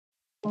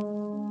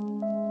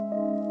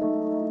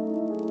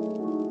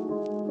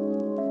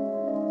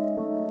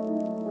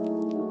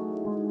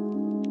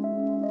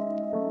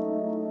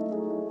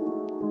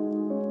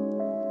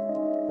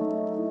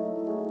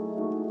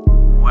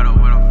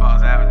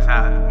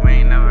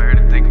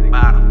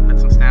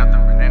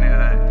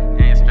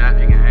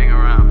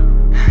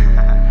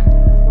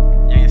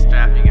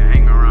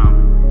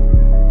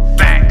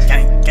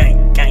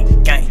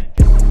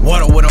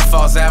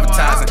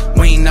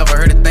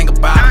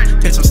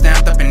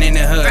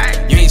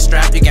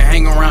strapped, you can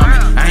hang around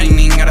me. I ain't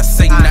even gotta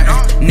say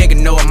nothing. Nigga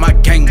know what my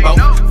gang bout.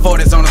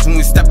 40s on us when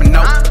we stepping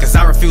out, cause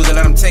I refuse to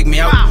let them take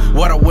me out.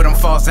 What up with them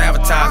false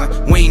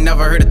advertising? We ain't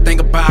never heard a thing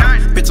about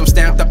them. Bitch, I'm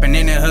stamped up and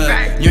in the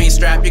hood. You ain't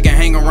strapped, you can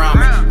hang around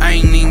me. I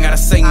ain't even gotta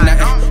say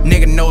nothing.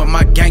 Nigga know what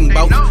my gang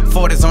bout.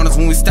 40s on us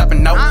when we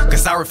stepping out,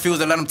 cause I refuse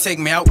to let them take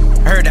me out.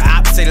 Heard the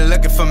ops say they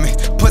looking for me.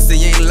 Pussy,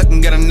 you ain't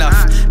looking good enough.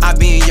 I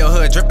be in your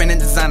hood, dripping in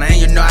designer, and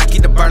you know I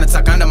keep the burner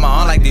tuck under my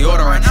arm like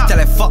deodorant. Tell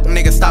that fuck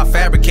nigga stop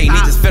fabricating. He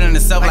just feeling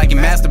himself like he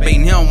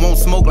masturbating. He don't want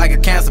smoke like a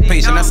cancer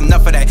patient. That's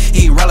enough of that,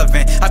 he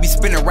irrelevant. I be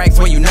spinning racks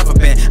where you never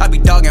been. I be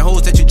dogging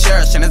hoes that you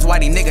cherish, and that's why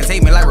these niggas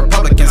hate me like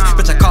Republicans.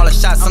 Bitch, I call the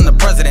shots, I'm the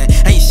president.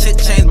 Ain't shit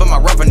changed but my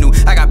revenue.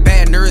 I got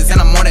bad nerves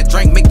and I'm on that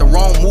drink. Make the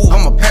wrong move,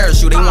 I'm a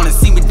parachute. They wanna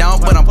see me down,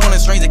 but I'm pulling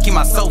strings to keep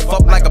myself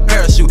up like a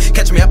parachute.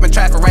 Catch me up in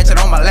traffic, ratchet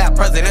on my lap.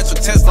 Presidential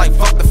tense like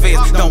fuck the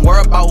feds. Don't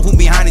worry about who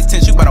behind these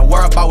tents. You better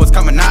worry about what's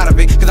coming out of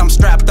it. Cause I'm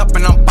strapped up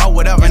and I'm about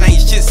whatever. And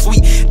ain't shit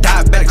sweet.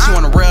 Diabetic, she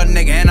want a real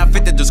nigga, and I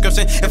fit the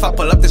description. If I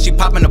pull up, then she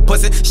poppin' the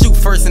pussy. Shoot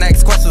first and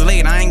ask questions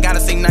later. I ain't gotta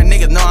say nothing,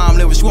 niggas know I'm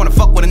living. She wanna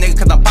fuck with a nigga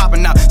cause I'm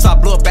popping out. So I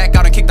blew it back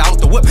out and kicked her out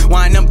the whip.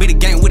 Why ain't them be the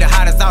gang, we the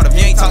hottest out. If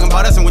you ain't talking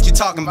about us, and what you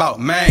talking about,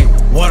 man?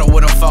 What up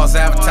with them false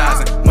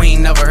advertising? We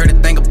ain't never heard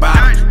a thing about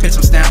them. Bitch,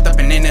 I'm stamped up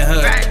and in the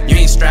hood. You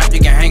ain't strapped, you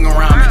can hang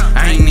around me.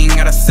 I ain't even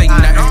gotta say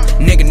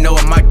nothing. Nigga know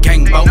what my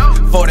gang bout.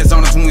 40s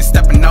on us when we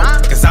stepping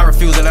out, cause I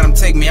refuse to let them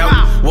take me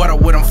out. What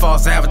up with them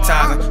false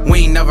advertising? We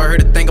ain't never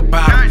heard a thing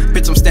about them.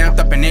 Bitch, I'm stamped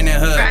up and in the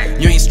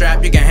hood. You ain't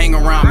strapped, you can hang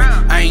around me.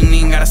 I ain't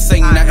even gotta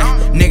say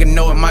nothing. Nigga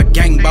know what my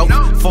gang bout.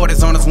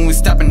 40s on us when we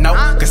stepping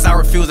out, cause I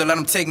refuse to let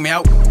them take me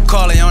out.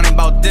 Corleone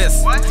about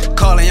this,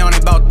 Corleone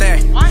about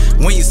that.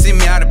 When you see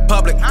me out in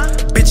public,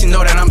 bitch, you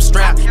know that I'm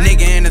strapped.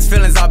 Nigga and his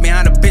feelings all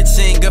behind a bitch.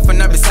 She ain't good for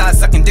nothing besides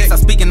sucking dicks. I'm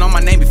speaking on my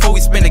name before we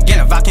spin again.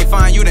 If I can't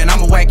find you, then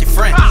I'ma whack your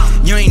friend.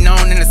 You ain't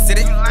known in the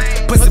city,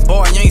 pussy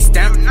boy, you ain't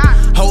stamped.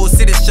 Whole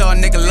city show a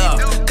nigga love,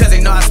 cause they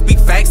know I speak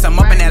facts. I'm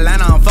up in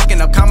Atlanta, I'm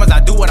fucking up commas. I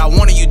do what I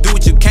want and you do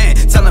what you can.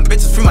 Telling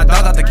bitches free my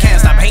dog out the can.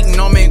 Stop hating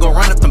on me and go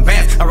run up them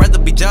bands. I'd rather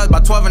be judged by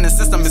 12 in the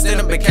system instead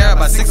of be cared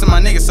by 6 of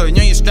my niggas. So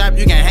you ain't strapped,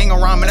 you can hang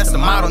around me. That's the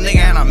model, nigga,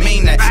 and I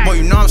mean that. Boy,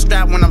 you know I'm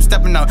strapped when I'm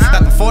stepping out.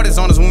 Got the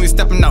 40s on us when we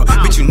stepping out.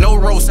 Bitch, you know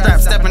road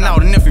strapped stepping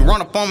out. And if you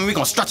run up on me, we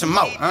gon' stretch him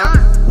out.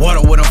 What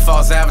up with them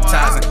false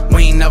advertising?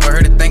 We ain't never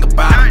heard a thing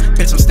about them.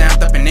 Bitch, I'm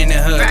stamped up and in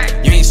the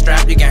hood. You ain't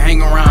strapped, you can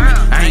hang around me.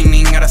 I ain't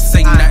even gotta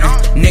say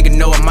nothing. Nigga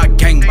know what my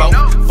gang bout.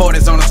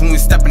 40s on us when we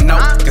stepping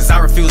out, cause I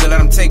refuse to let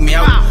them take me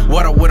out.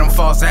 What up with them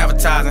false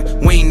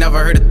advertising? We ain't never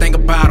heard a thing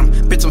about them.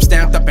 Bitch, I'm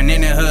stamped up and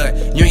in the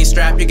hood. You ain't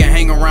strapped, you can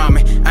hang around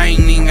me. I ain't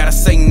even gotta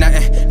say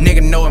nothing.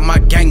 Nigga know what my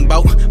gang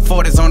bout.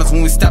 40s on us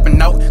when we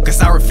stepping out,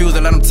 cause I refuse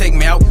to let them take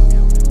me out.